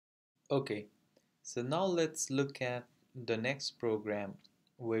Okay, so now let's look at the next program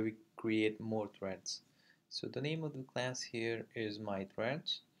where we create more threads. So the name of the class here is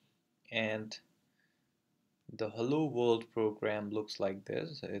myThreads, and the hello world program looks like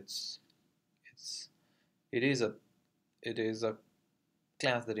this. It's it is a it is a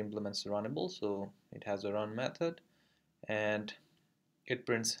class that implements runnable, so it has a run method and it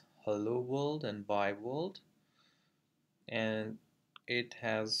prints hello world and bye world, and it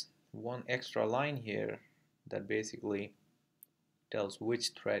has one extra line here that basically tells which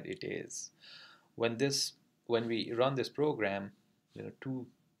thread it is. When this when we run this program, two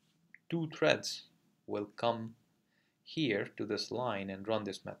threads will come here to this line and run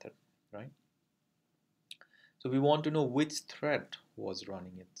this method, right? So we want to know which thread was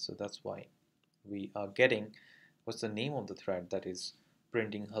running it. So that's why we are getting what's the name of the thread that is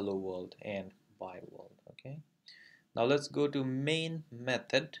printing hello world and bye world. Okay. Now let's go to main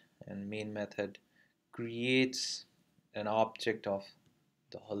method, and main method creates an object of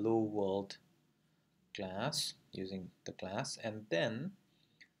the hello world class using the class, and then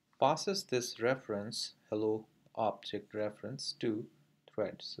passes this reference hello object reference to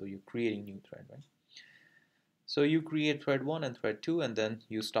thread. So you're creating new thread, right? So you create thread 1 and thread 2, and then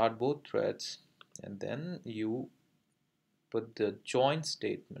you start both threads, and then you put the join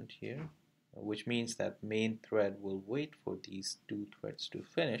statement here, which means that main thread will wait for these two threads to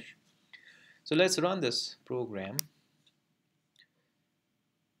finish. So let's run this program.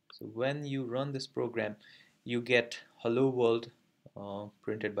 So when you run this program, you get hello world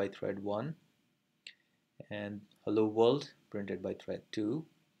printed by thread 1, and hello world printed by thread 2,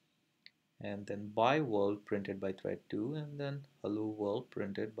 and then bye world printed by thread 2, and then hello world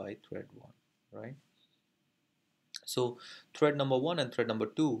printed by thread 1, right? So thread number 1 and thread number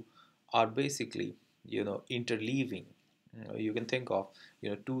 2 are basically, interleaving. You can think of,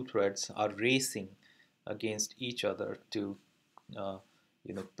 two threads are racing against each other to,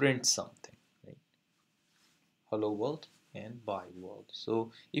 print something, right? Hello world and bye world.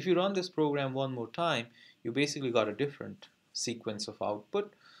 So if you run this program one more time, you basically got a different sequence of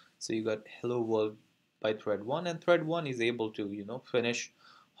output. So you got hello world by thread 1, and thread 1 is able to, finish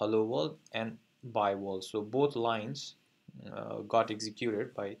hello world and bye world. So both lines got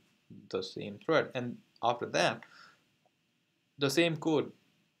executed by the same thread, and after that the same code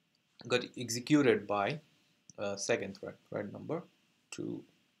got executed by second thread, thread number 2.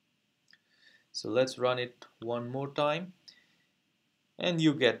 So let's run it one more time, and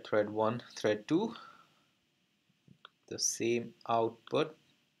you get thread 1, thread 2, the same output,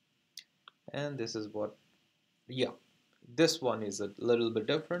 and this is what, yeah, this one is a little bit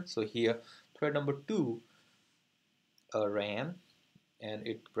different. So here thread number 2 ran and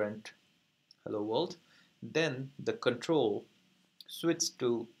it print hello world. Then the control switched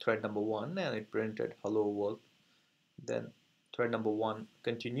to thread number 1 and it printed hello world. Then thread number 1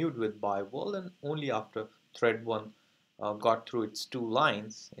 continued with bye world, and only after thread 1 got through its two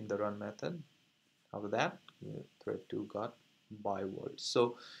lines in the run method, after that thread 2 got bye world.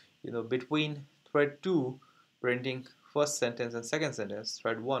 So between thread 2 printing first sentence and second sentence,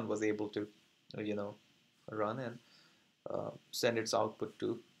 thread 1 was able to run and send its output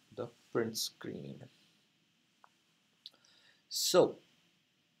to the print screen. So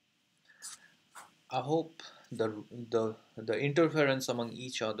I hope the interference among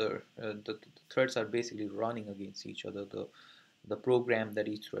each other, the threads are basically running against each other. The program that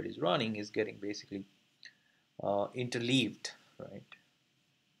each thread is running is getting basically interleaved, right,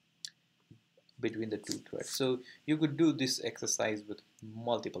 between the two threads. So you could do this exercise with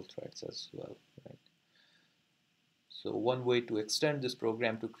multiple threads as well, right? So one way to extend this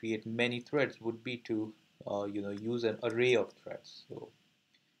program to create many threads would be to use an array of threads. So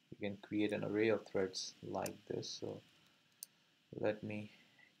you can create an array of threads like this. So let me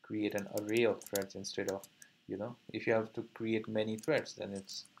create an array of threads instead of, if you have to create many threads, then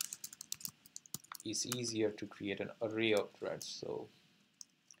it's easier to create an array of threads. So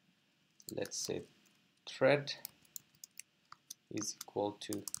let's say thread is equal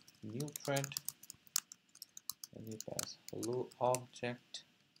to new thread, and you pass hello object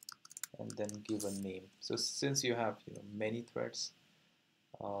and then give a name. So since you have many threads,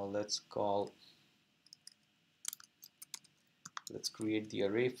 let's create the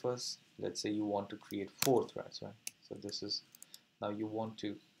array first. Let's say you want to create 4 threads, right? So this is, now you want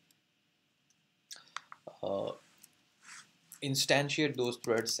to instantiate those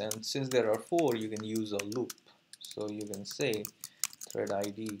threads, and since there are 4, you can use a loop. So you can say thread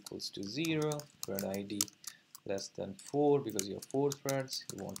ID equals to 0, thread ID less than 4, because you have 4 threads,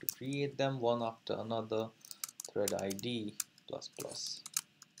 you want to create them one after another, thread ID plus plus.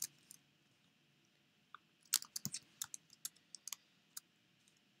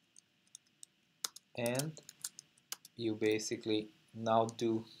 and you basically now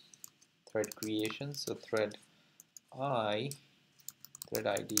do thread creation. So thread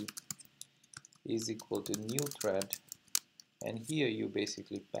ID is equal to new thread, and here you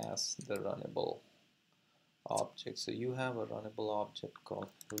basically pass the runnable object. So you have a runnable object called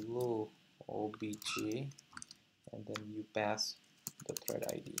hello obj, and then you pass the thread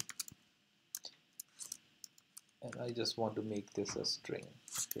ID. And I just want to make this a string.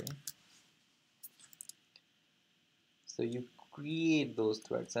 Okay. So you create those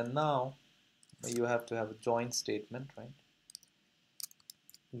threads, and now you have to have a join statement, right?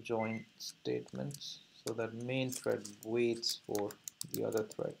 Join statements, so that main thread waits for the other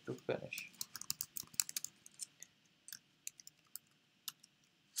thread to finish.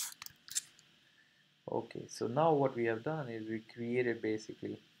 Okay, so now what we have done is we created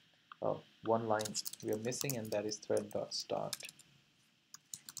basically one line we are missing, and that is thread.start.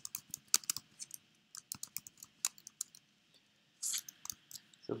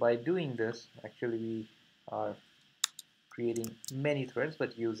 So by doing this, actually we are creating many threads,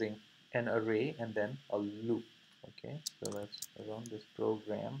 but using an array and then a loop. Okay, so let's run this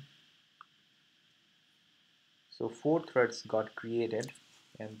program. So 4 threads got created,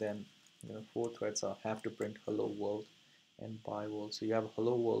 and then 4 threads have to print hello world and bye world. So you have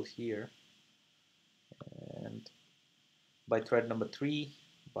hello world here, and by thread number 3,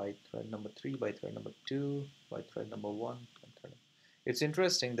 by thread number 3, by thread number 2, by thread number 1. It's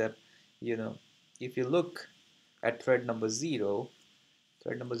interesting that if you look at thread number 0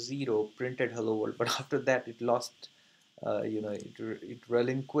 printed hello world, but after that it lost it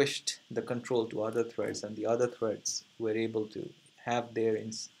relinquished the control to other threads, and the other threads were able to have their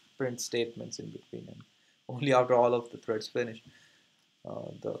print statements in between, and only after all of the threads finished,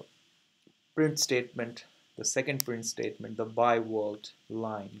 the print statement, the second print statement, the bye world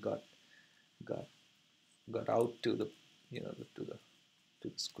line got out to the to the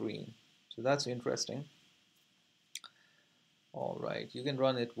screen. So that's interesting. All right, you can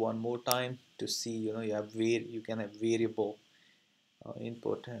run it one more time to see. You can have variable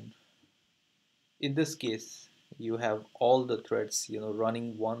input, and in this case you have all the threads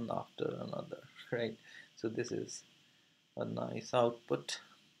running one after another, right? So this is a nice output,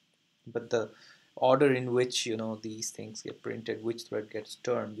 but the order in which these things get printed, which thread gets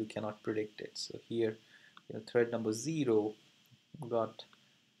turned, you cannot predict it. So here thread number 0 got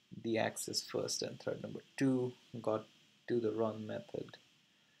the access first, and thread number 2 got to the run method,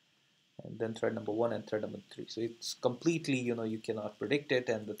 and then thread number 1 and thread number 3. So it's completely, you cannot predict it.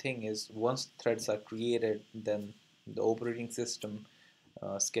 And the thing is, once threads are created, then the operating system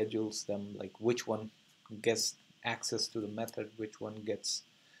schedules them, like which one gets access to the method, which one gets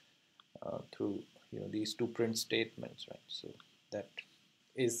through these 2 print statements, right? So that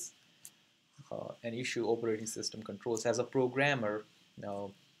is an issue operating system controls. As a programmer,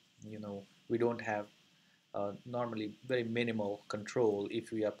 we don't have normally very minimal control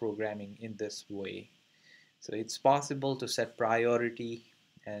if we are programming in this way. So it's possible to set priority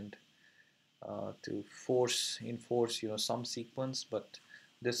and to enforce some sequence, but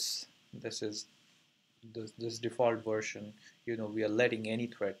this is this default version. We are letting any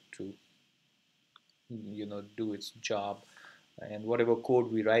thread to do its job, and whatever code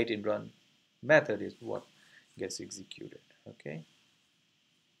we write in run method is what gets executed. Okay,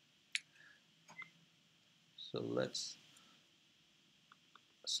 so let's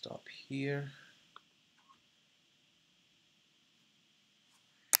stop here.